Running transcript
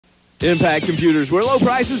Impact Computers, where low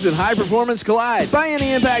prices and high performance collide. Buy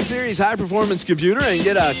any Impact Series high performance computer and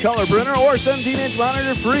get a color printer or 17-inch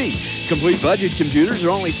monitor free. Complete budget computers are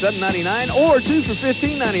only $7.99 or 2 for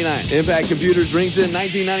 $15.99. Impact Computers rings in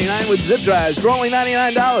 $19.99 with zip drives for only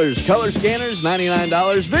 $99. Color scanners,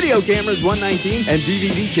 $99. Video cameras, $119. And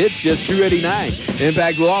DVD kits, just $289.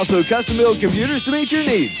 Impact will also custom build computers to meet your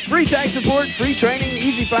needs. Free tech support, free training,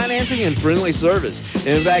 easy financing, and friendly service.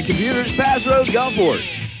 Impact Computers, Pass Road,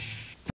 Gulfport.